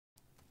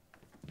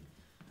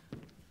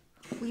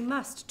We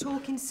must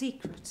talk in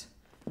secret.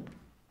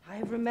 I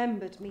have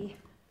remembered me.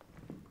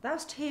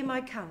 Thou'st hear my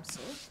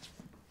counsel.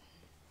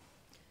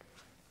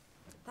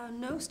 Thou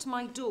knowst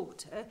my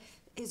daughter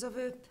is of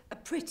a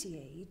pretty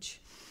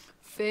age.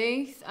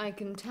 Faith, I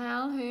can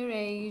tell her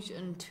age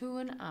unto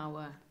an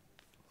hour.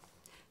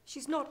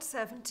 She's not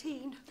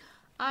 17.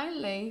 I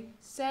lay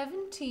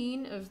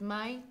 17 of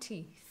my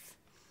teeth,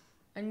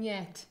 and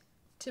yet,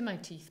 to my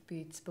teeth be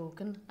it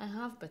spoken, I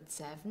have but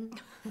 7.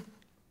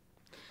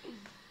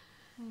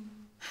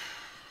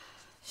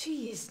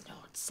 She is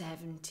not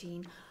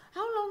 17.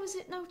 How long is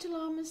it now till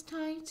Arma's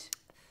tide?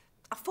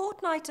 A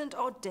fortnight and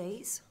odd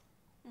days.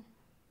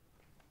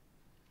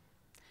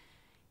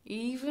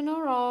 Even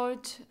or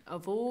odd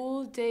of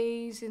all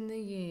days in the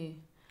year,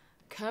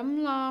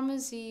 come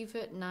Lammas Eve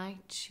at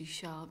night, she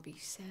shall be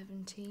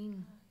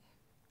 17.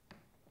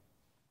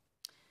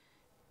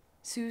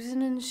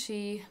 Susan and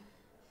she,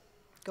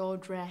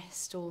 God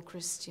rest all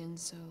Christian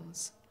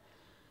souls,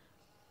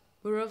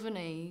 were of an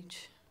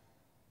age.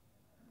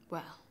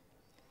 Well,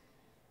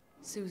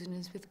 Susan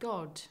is with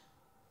God.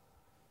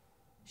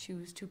 She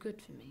was too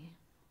good for me.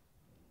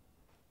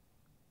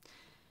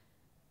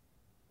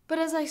 But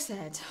as I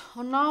said,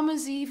 on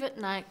Lammas Eve at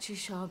night she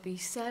shall be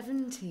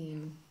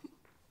 17.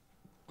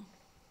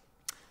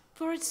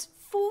 For it's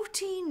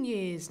 14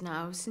 years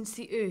now since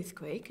the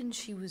earthquake, and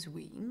she was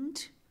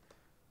weaned.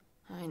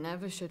 I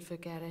never should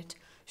forget it.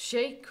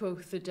 Shake,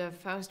 quoth the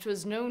deaf house,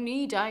 'twas no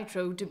need, I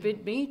trow, to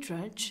bid me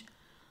trudge.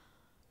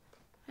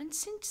 And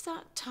since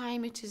that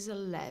time it is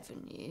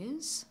 11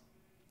 years.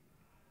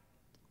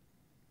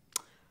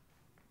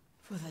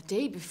 For the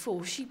day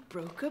before she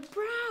broke her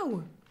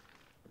brow.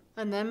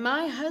 And then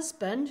my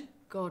husband,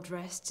 God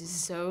rest his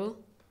soul,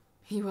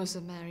 he was a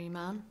merry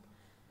man,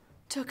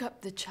 took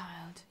up the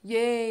child.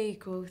 Yea,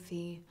 quoth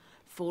he,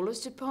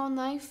 fallest upon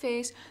thy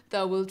face,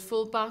 thou wilt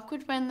fall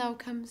backward when thou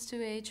comest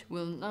to age,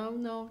 wilt thou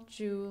not,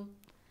 Jewel?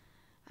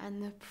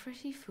 And the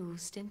pretty fool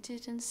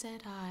stinted and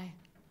said I,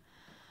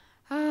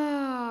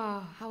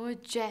 ah, how a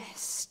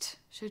jest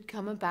should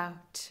come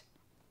about.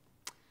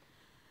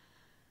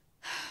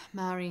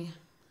 Marry,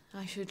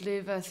 I should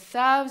live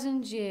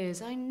 1,000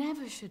 years, I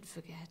never should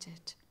forget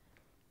it.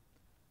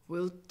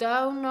 Wilt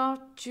thou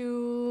not,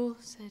 Jewel?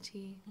 Said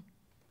he.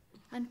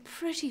 And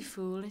pretty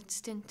fool it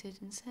stinted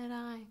and said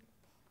I.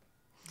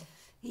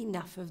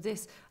 Enough of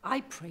this, I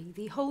pray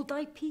thee, hold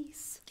thy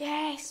peace.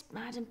 Yes,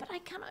 madam, but I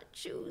cannot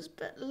choose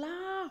but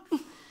laugh.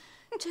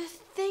 To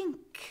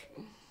think.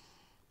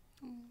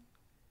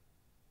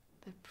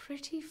 The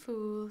pretty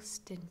fool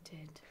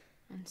stinted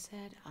and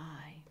said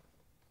I.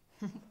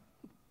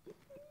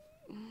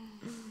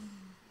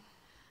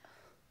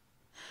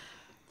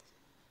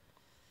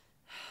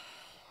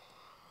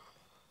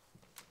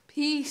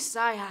 Peace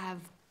I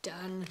have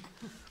done.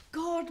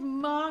 God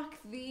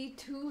mark thee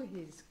to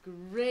his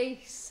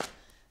grace.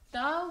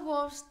 Thou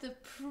wast the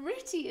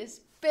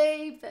prettiest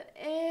babe that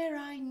e'er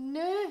I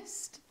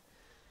nursed.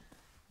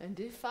 And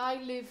if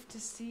I live to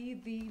see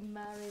thee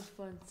married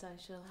once, I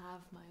shall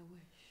have my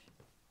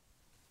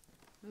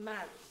wish.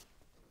 Marry.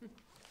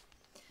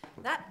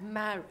 That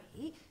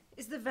marry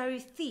is the very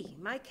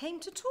theme I came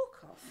to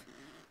talk of.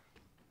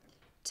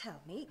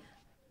 Tell me,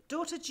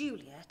 daughter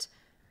Juliet,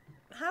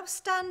 how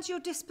stands your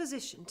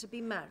disposition to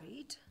be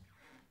married?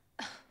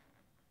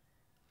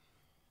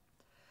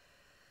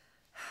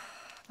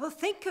 Well,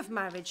 think of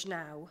marriage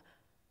now.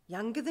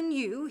 Younger than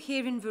you,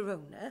 here in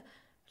Verona,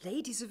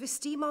 ladies of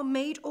esteem are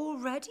made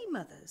already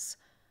mothers.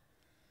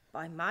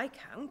 By my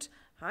count,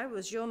 I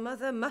was your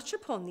mother much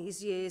upon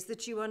these years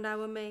that you are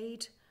now a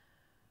maid.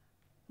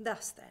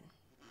 Thus then,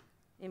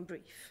 in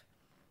brief,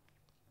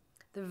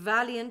 the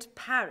valiant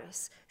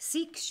Paris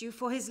seeks you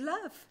for his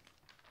love.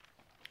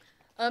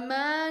 A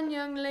man,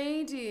 young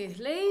lady.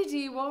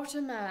 Lady, what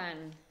a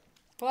man.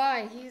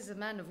 Why, he is a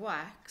man of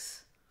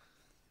wax.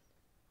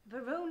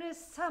 Verona's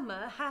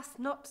summer hath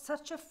not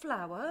such a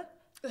flower.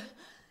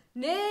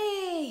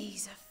 Nay,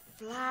 he's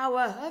a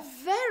flower, a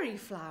very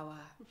flower.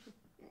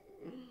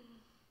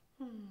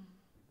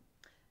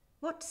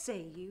 What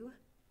say you?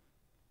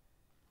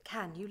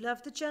 Can you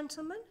love the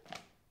gentleman?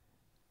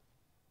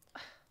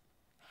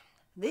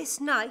 This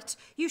night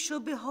you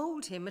shall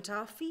behold him at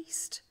our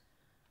feast.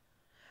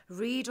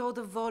 Read all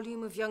the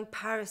volume of young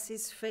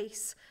Paris's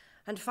face,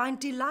 and find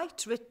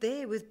delight writ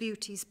there with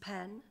beauty's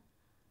pen.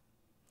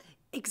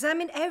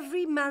 Examine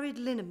every married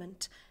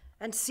lineament,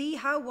 and see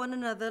how one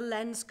another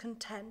lends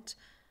content,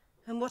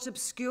 and what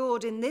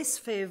obscured in this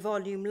fair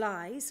volume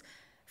lies,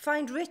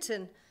 find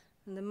written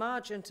in the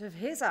margent of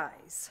his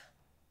eyes.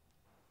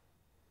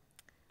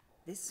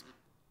 This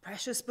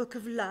precious book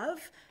of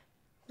love,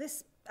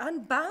 this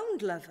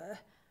unbound lover,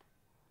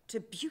 to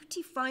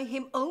beautify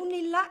him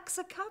only lacks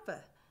a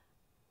cover.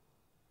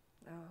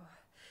 Oh,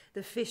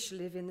 the fish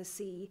live in the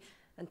sea,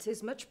 and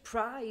 'tis much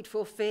pride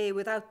for fair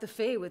without the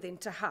fair within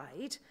to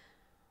hide.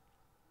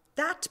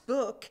 That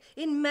book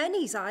in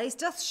many's eyes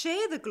doth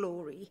share the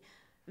glory,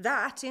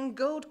 that in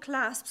gold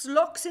clasps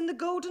locks in the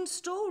golden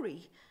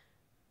story.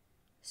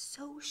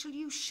 So shall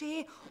you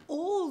share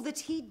all that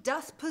he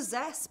doth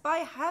possess by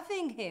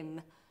having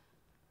him.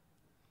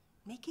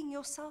 making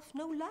yourself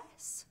no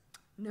less.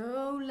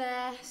 No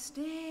less,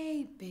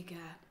 nay,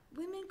 bigger.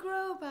 Women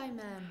grow by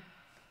men.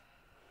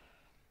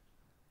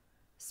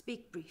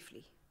 Speak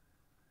briefly.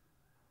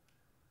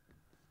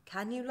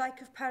 Can you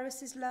like of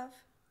Paris's love?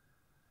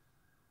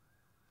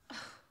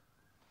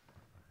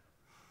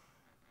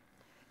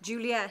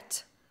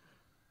 Juliet,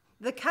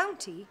 the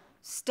county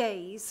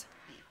stays.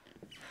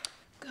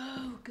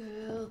 Go,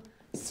 girl.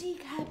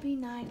 Seek happy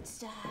nights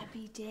to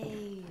happy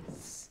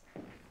days.